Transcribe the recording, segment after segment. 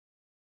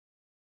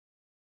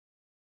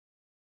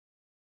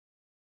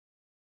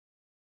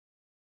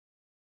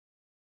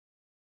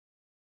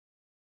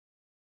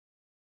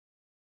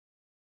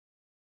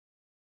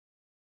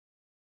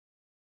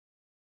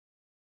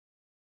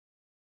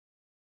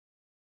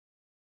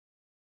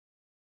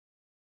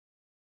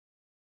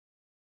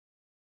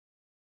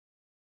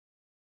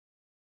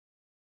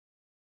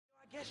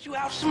Guess you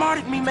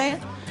outsmarted me, man.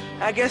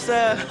 I guess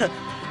I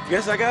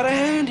gotta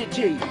hand it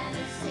to you.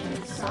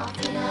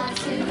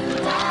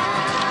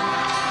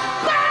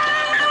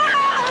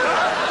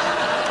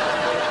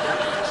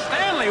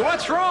 Stanley,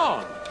 what's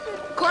wrong?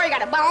 Cory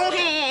got a bone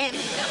hand.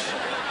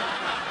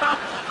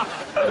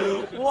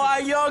 Why,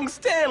 young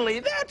Stanley,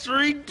 that's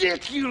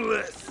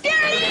ridiculous.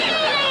 Stanley,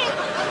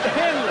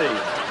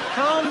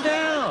 calm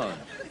down.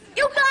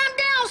 You calm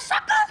down,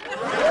 sucker.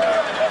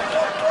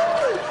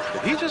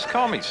 Did he just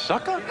call me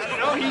sucker?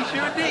 No, he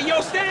sure did. Yo,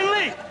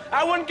 Stanley,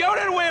 I wouldn't go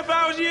that way if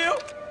I was you.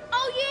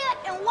 Oh, yeah?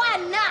 And why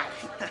not?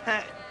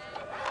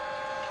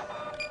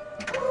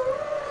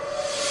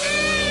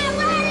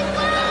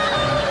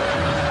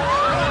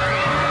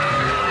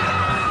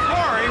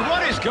 Cory,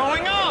 what is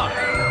going on?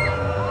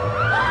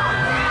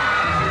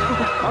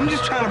 I'm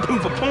just trying to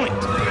prove a point.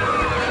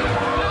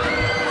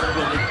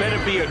 Well, it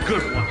better be a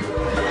good one.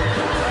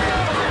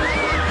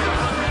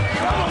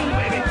 Come on,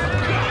 baby.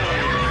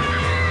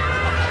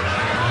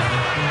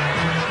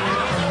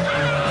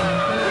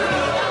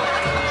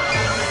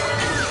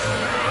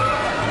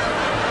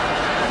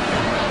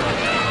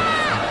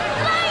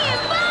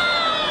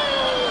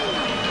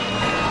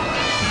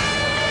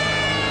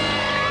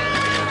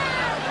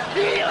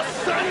 Yeah,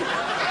 son.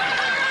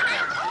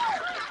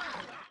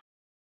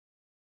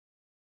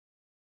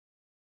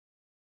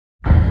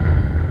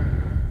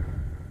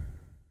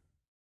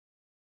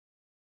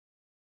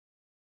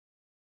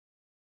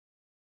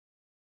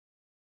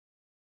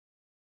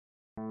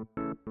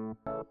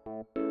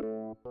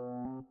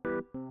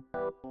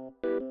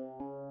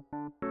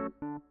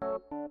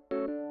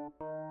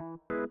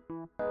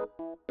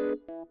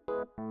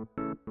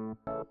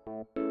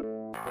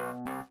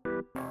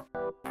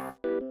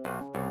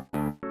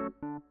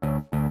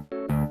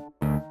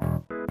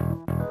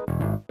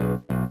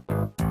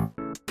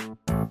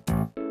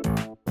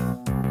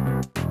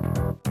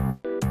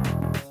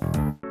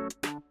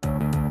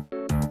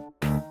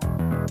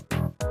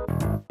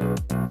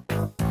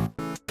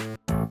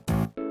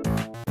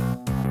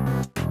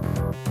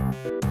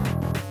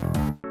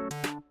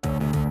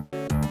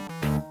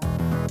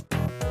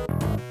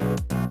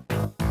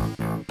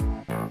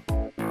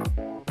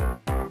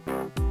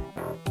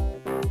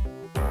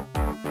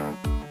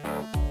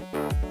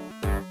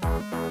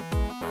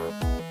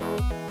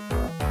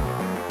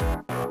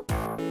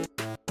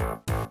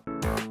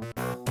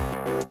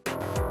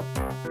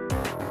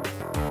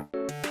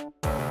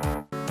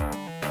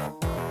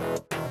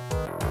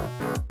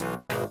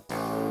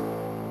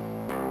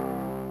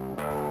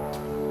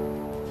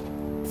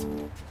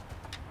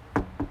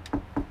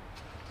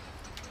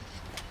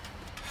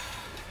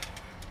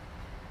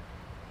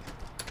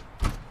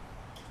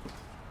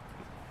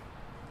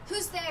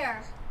 Who's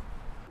there?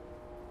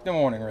 Good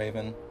morning,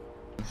 Raven.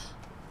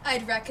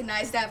 I'd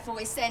recognize that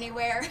voice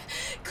anywhere.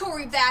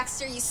 Cory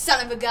Baxter, you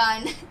son of a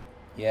gun.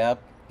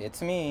 Yep,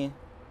 it's me.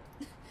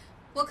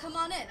 Well, come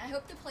on in. I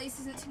hope the place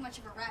isn't too much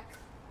of a wreck.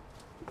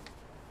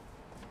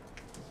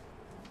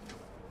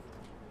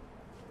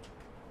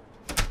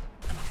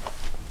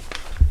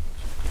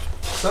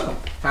 So,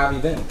 how have you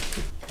been?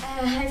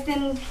 I've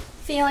been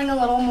feeling a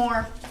little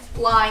more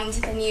blind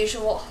than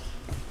usual.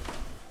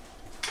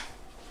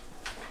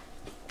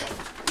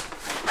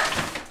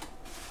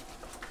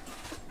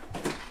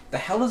 The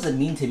hell does it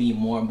mean to be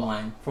more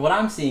blind? For what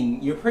I'm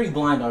seeing, you're pretty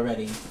blind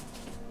already.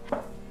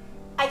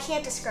 I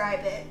can't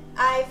describe it.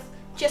 I've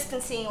just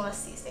been seeing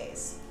less these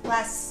days.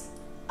 Less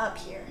up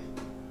here.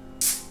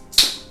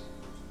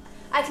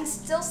 I can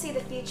still see the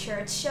future,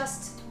 it's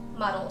just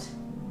muddled.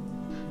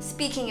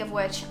 Speaking of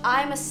which,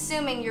 I'm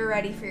assuming you're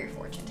ready for your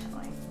fortune telling.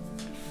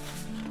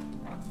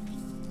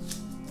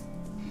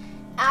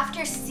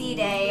 After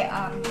C-Day,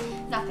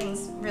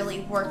 nothing's really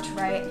worked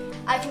right.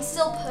 I can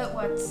still put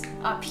what's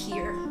up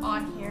here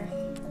on here.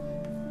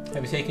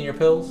 Have you taken your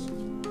pills?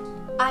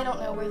 I don't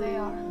know where they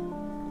are.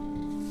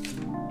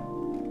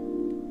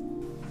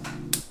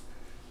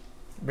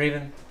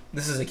 Raven,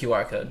 this is a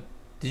QR code.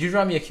 Did you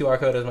draw me a QR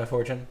code as my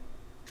fortune?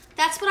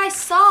 That's what I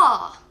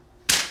saw.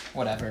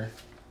 Whatever.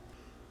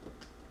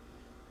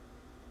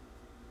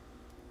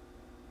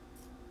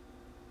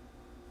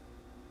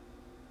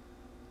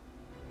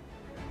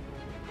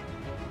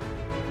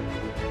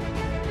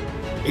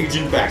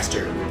 Agent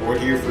Baxter, report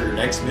here for your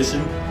next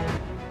mission.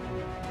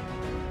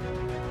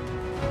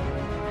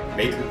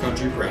 Make your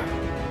country proud.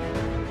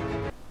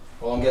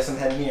 Well, I guess I'm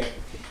heading here.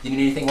 Do you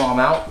need anything while I'm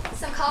out?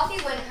 Some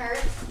coffee wouldn't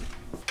hurt.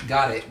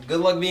 Got it. Good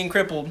luck being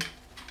crippled.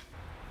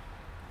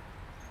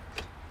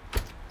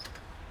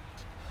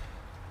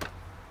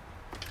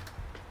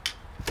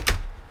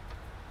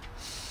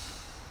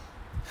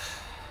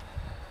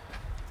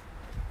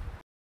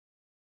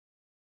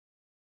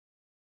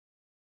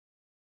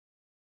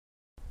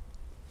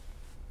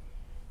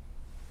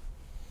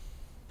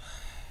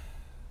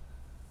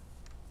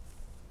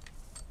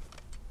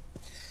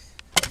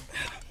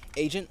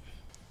 Agent?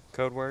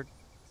 Code word?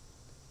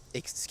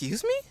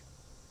 Excuse me?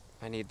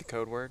 I need the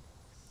code word.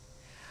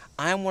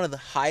 I am one of the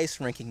highest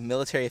ranking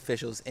military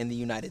officials in the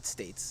United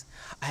States.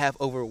 I have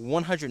over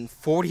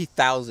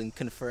 140,000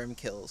 confirmed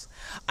kills.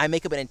 I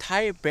make up an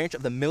entire branch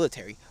of the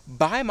military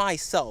by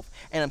myself,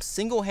 and I'm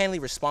single-handedly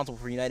responsible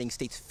for uniting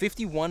states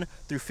 51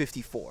 through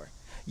 54.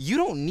 You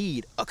don't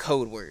need a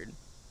code word.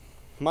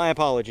 My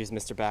apologies,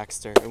 Mr.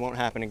 Baxter. It won't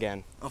happen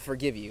again. I'll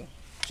forgive you,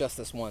 just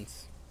this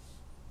once.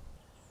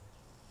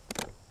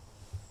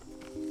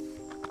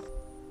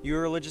 You a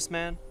religious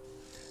man?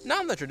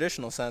 Not in the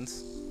traditional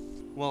sense.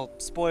 Well,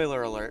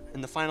 spoiler alert,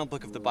 in the final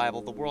book of the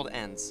Bible, the world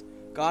ends.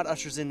 God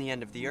ushers in the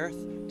end of the earth,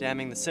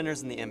 damning the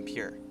sinners and the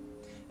impure.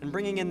 And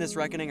bringing in this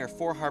reckoning are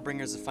 4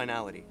 harbingers of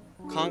finality: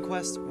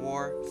 conquest,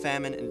 war,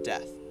 famine, and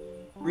death.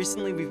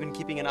 Recently, we've been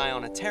keeping an eye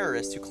on a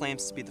terrorist who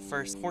claims to be the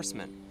first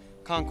horseman,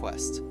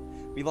 Conquest.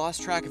 We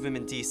lost track of him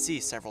in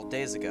DC several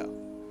days ago.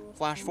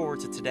 Flash forward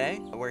to today,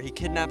 where he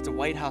kidnapped a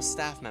White House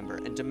staff member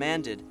and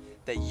demanded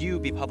that you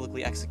be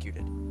publicly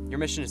executed. Your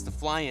mission is to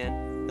fly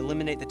in,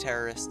 eliminate the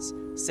terrorists,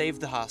 save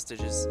the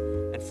hostages,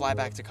 and fly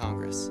back to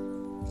Congress.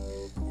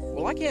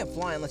 Well, I can't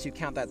fly unless you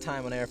count that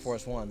time on Air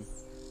Force One.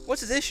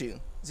 What's his issue?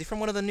 Is he from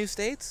one of the new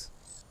states?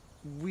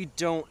 We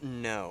don't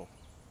know.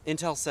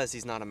 Intel says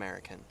he's not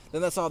American.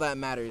 Then that's all that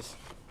matters.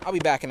 I'll be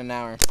back in an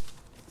hour.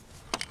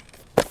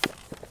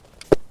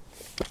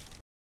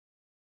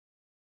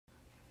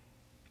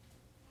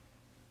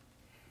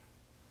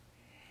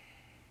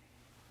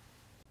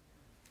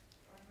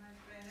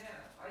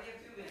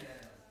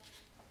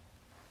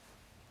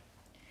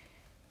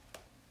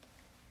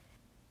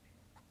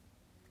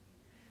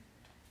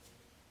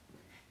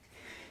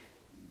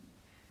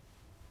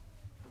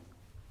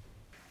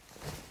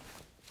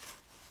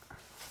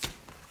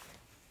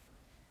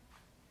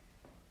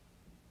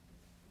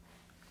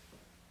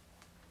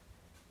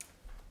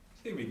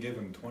 Say we give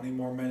him 20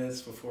 more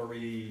minutes before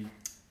we,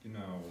 you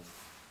know...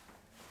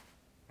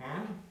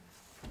 Huh?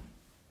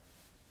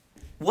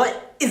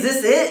 What? Is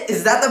this it?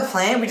 Is that the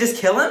plan? We just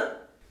kill him?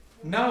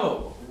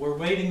 No, we're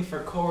waiting for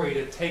Cory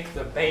to take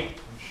the bait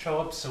and show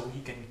up so we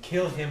can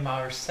kill him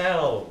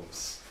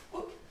ourselves.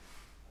 What?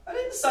 I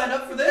didn't sign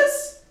up for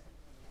this.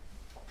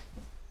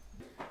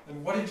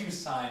 Then what did you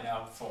sign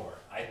up for?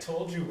 I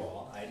told you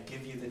all I'd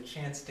give you the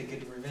chance to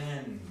get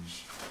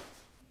revenge.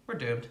 We're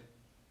doomed.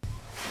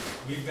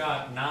 We've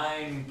got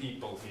 9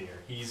 people here.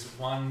 He's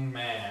one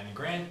man.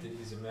 Granted,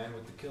 he's a man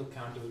with the kill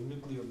count of a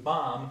nuclear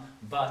bomb,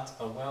 but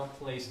a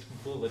well-placed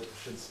bullet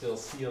should still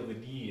seal the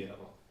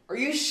deal. Are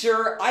you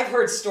sure? I've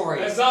heard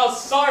stories. There's all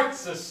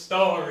sorts of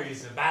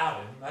stories about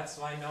him. That's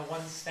why no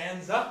one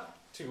stands up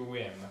to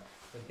him.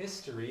 But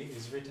history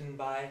is written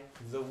by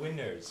the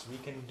winners. We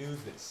can do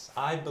this.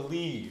 I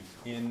believe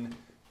in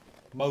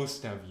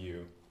most of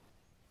you.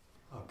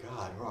 Oh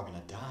God, we're all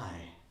gonna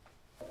die.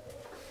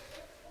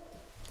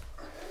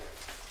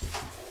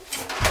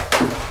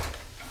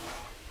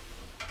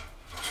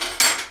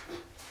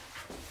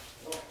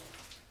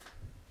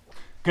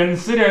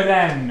 Consider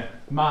then,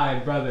 my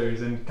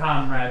brothers and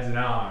comrades in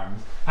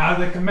arms, how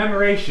the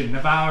commemoration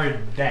of our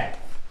death,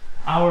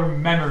 our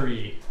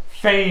memory,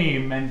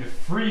 fame, and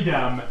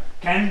freedom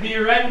can be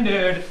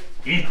rendered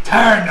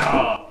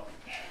eternal.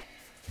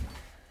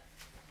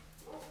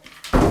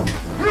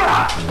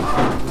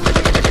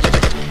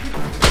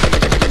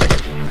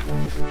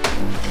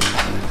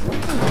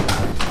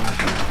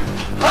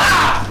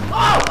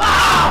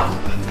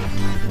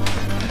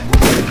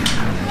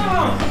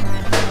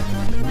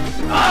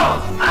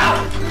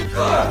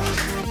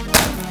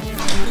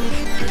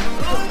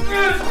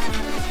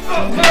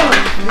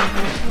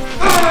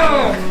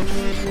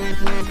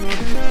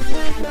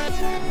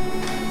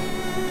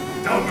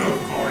 Don't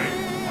move, Cory.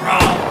 We're on.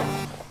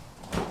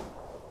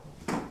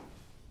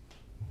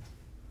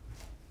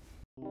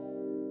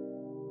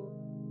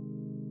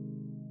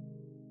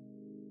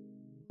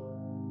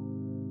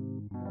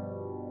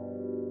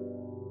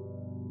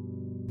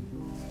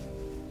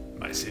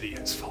 My city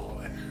has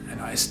fallen, and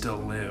I still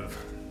live.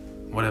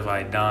 What have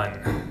I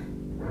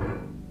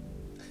done?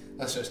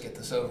 Let's just get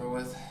this over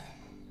with.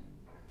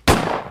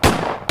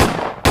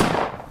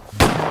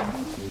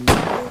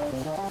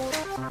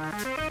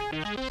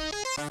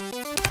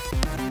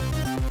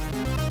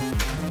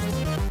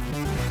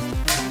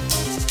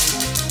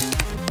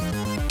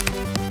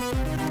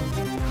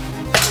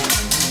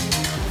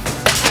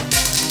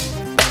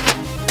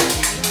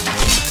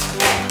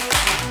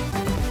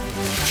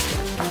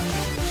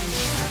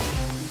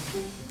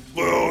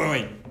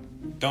 Wait.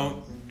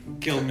 Don't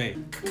kill me.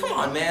 Come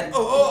on, man.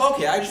 Oh,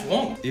 okay, I just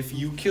won't. If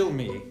you kill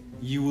me,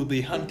 you will be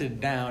hunted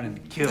down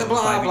and killed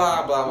Blah, by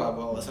blah, blah, blah,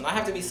 blah. Listen, I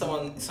have to be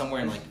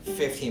somewhere in like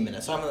 15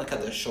 minutes, so I'm gonna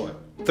cut this short.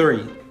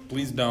 3,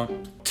 Please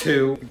don't.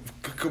 2,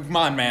 Come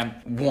on,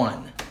 man.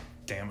 1.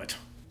 Damn it.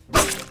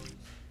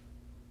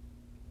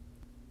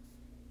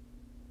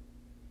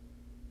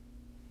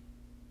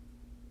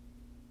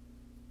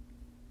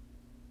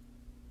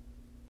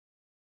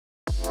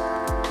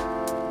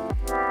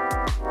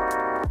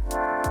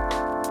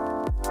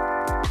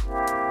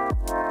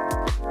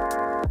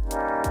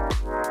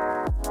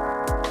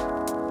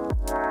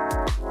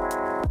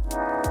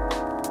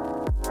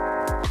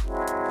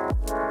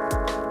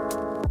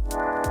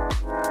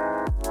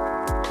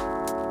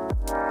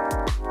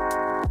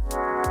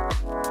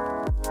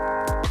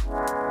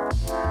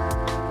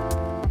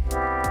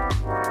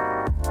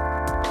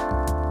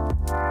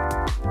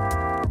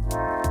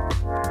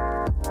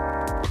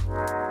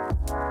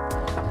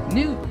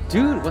 Newt,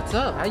 dude, what's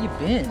up? How you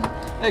been?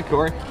 Hey,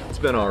 Cory. It's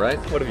been all right.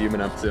 What have you been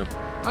up to?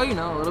 Oh, you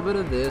know, a little bit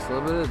of this, a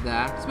little bit of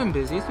that. It's been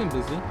busy,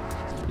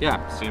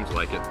 Yeah, seems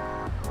like it.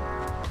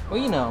 Well,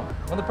 you know,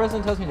 when the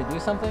president tells me to do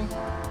something,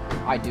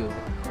 I do it.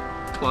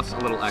 Plus a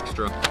little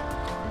extra.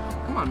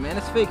 Come on, man,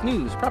 it's fake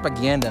news,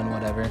 propaganda and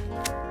whatever.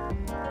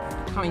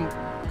 I mean,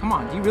 come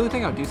on, do you really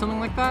think I'll do something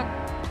like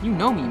that? You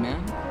know me,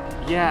 man.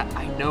 Yeah,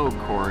 I know,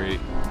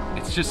 Cory.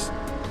 It's just,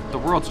 the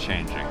world's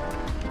changing.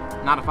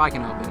 Not if I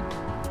can help it.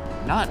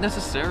 Not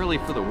necessarily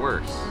for the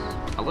worse.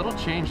 A little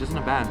change isn't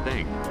a bad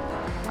thing.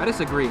 I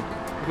disagree.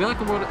 If we like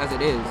the world as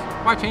it is,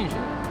 why change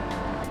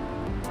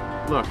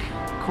it? Look,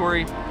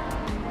 Cory,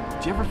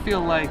 do you ever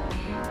feel like,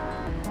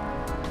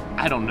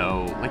 I don't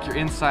know, like your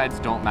insides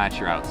don't match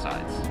your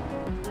outsides?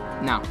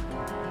 No.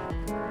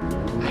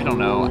 I don't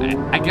know.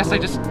 I guess I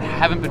just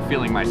haven't been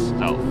feeling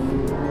myself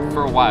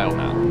for a while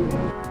now.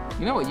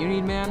 You know what you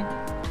need, man?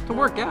 To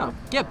work out.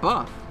 Get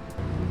buff.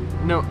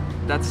 No,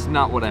 that's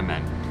not what I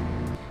meant.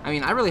 I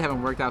mean, I really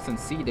haven't worked out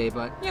since C-Day,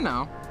 but, you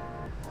know.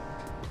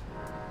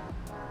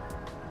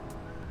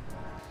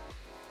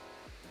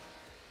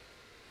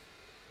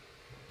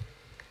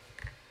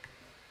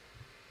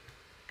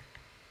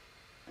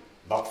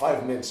 About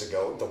 5 minutes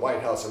ago, the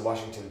White House in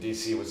Washington,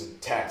 D.C. was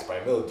attacked by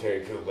a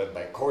military coup led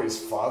by Cory's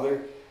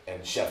father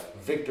and Chef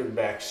Victor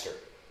Baxter.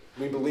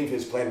 We believe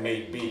his plan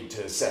may be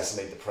to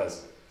assassinate the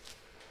president.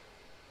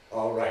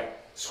 All right,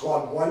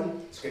 Squad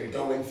 1 is going to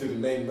go in through the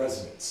main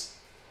residence.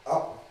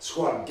 Up,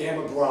 Squad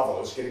Gamma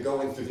Bravo is going to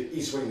go in through the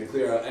east wing to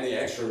clear out any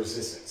extra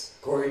resistance.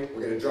 Cory,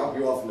 we're going to drop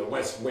you off in the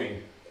west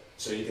wing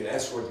so you can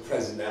escort the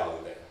president out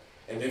of there.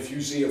 And if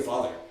you see your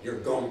father,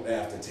 you're going to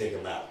have to take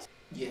him out.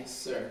 Yes,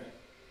 sir.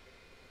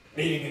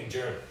 Meeting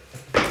adjourned.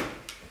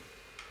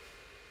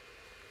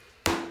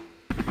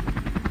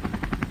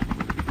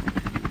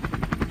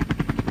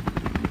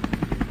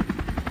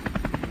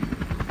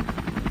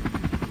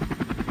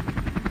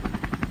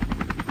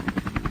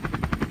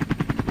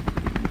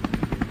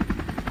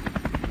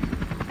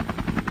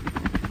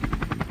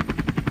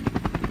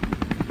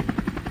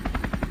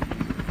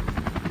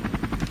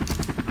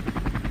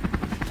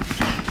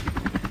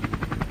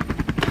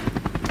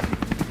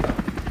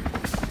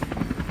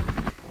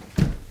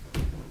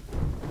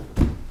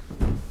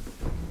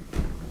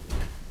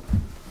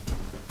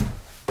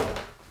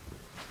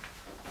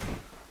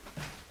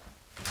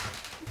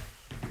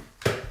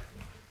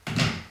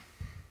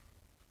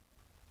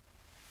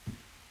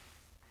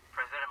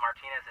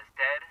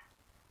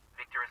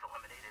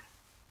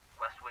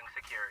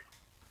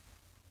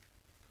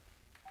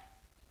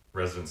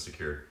 Residence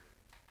secured.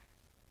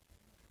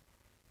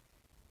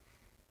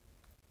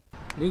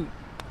 Newt.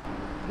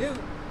 Newt!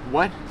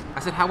 What?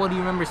 I said, how well do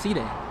you remember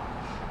C-Day?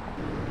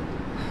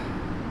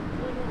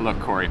 Look,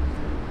 Cory,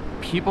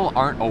 people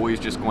aren't always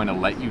just going to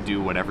let you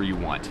do whatever you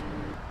want.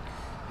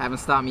 Haven't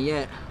stopped me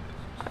yet.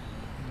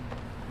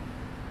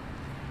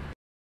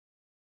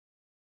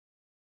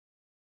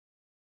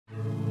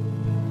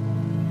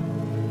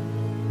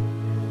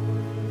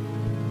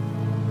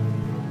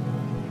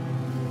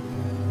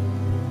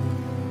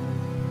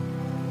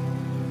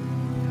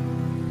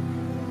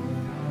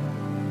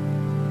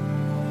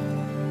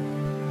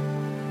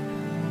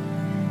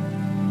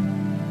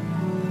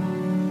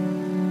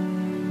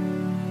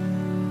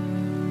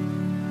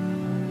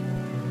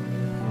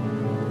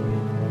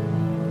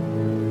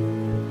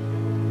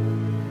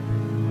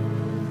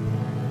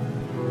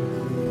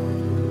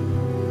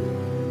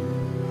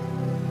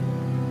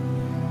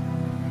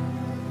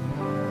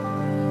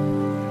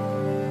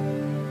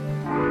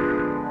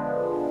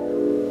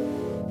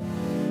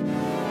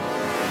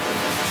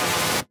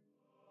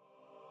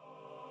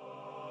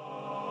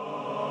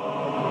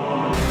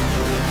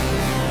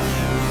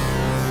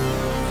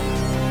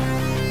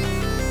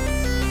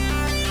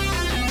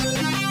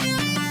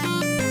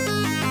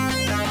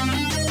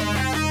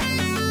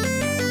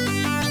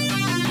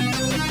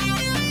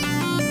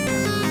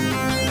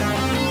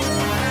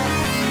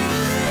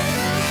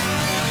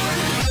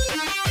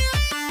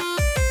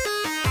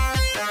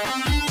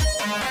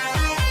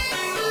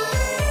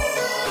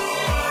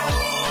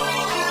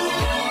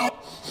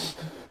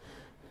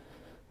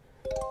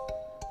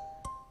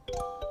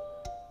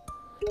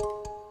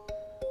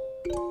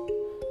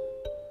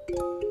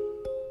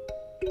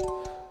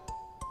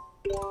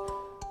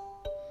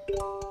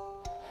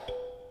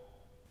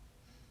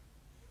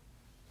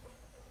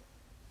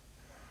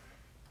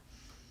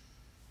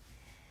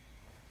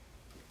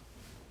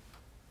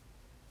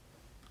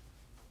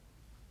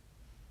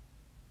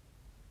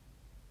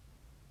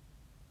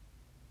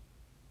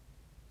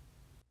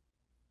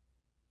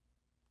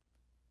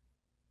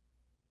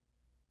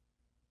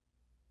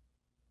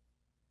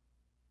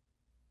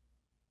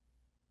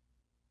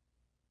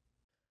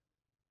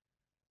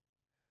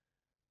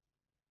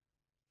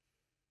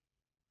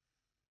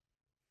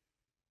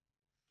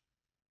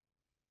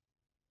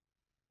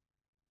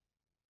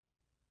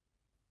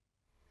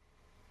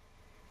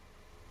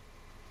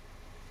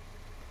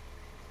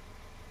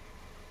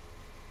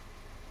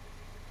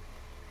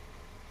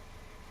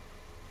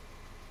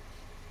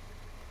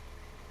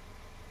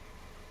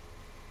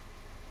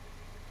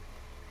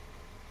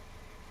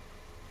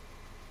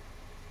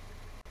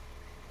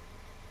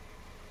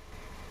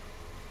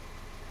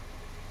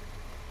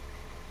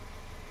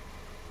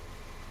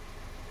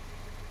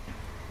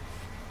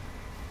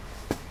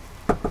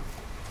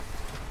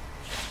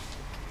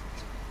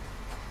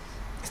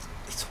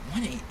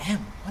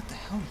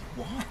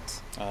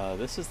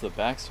 This is the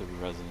Baxter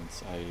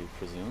residence, I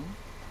presume?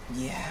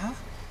 Yeah?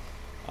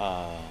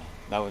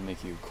 That would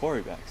make you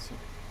Cory Baxter.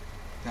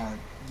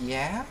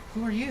 Yeah?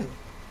 Who are you?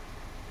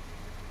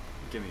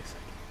 Give me a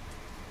second.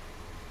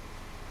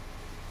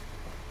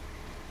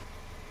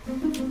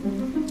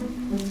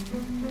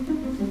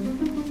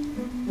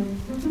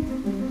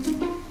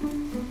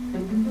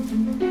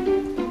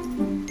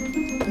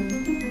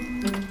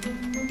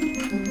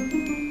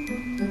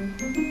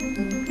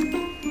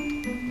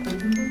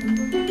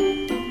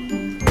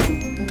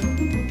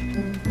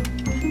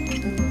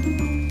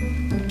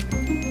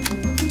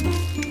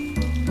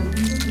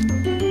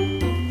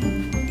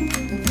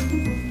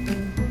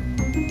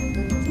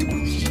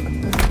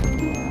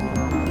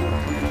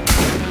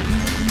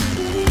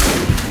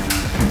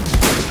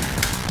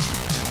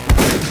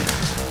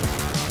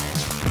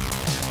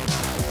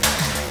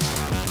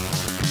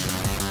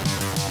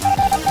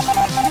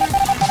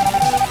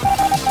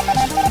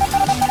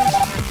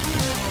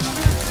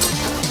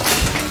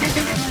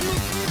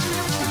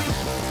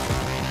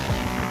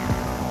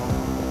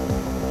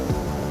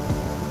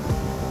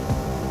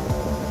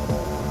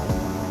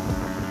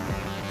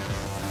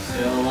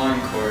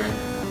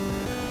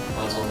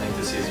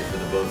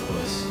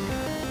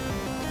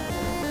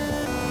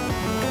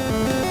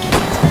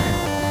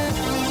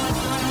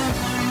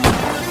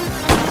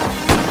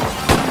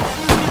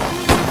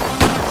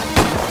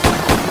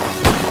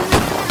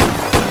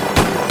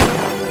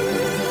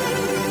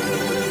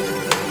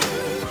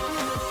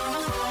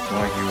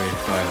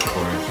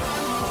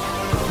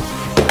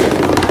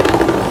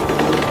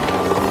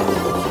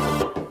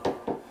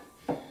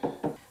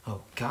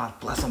 God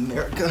bless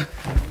America.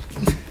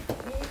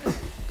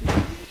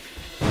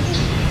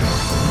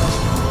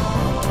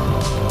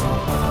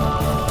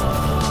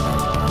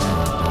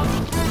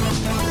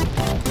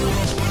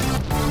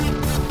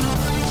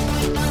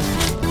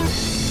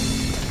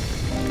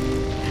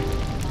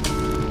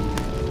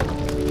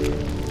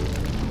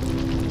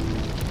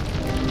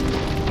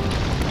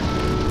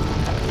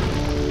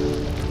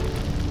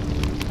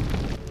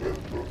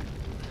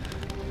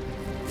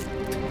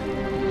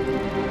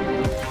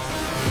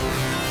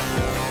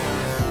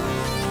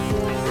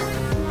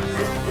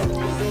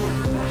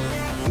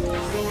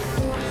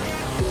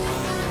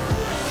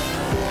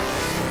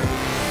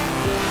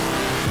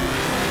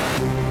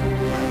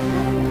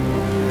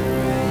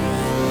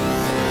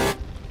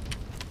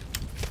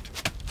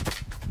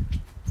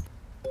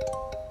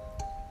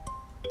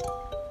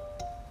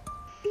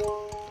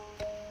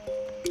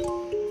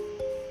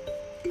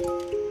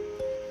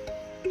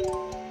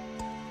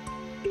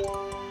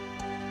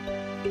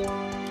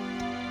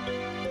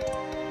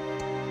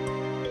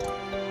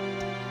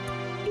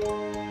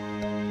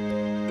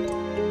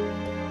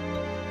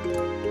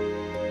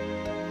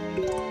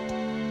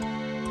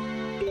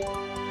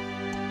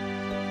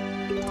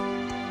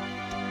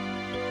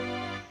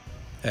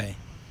 Hey,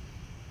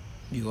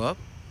 you up?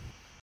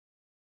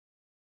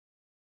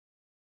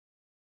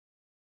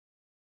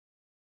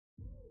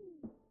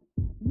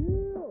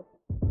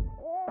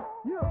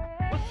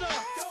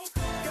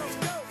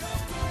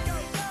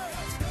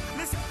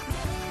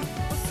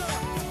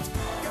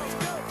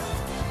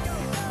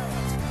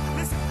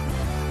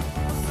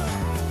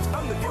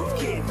 I'm the new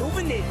kid,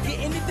 moving it,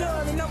 getting it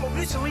done, and I'm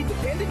officially the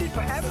candidate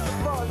for having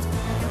some fun.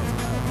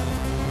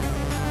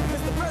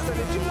 Mr.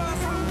 President, you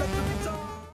know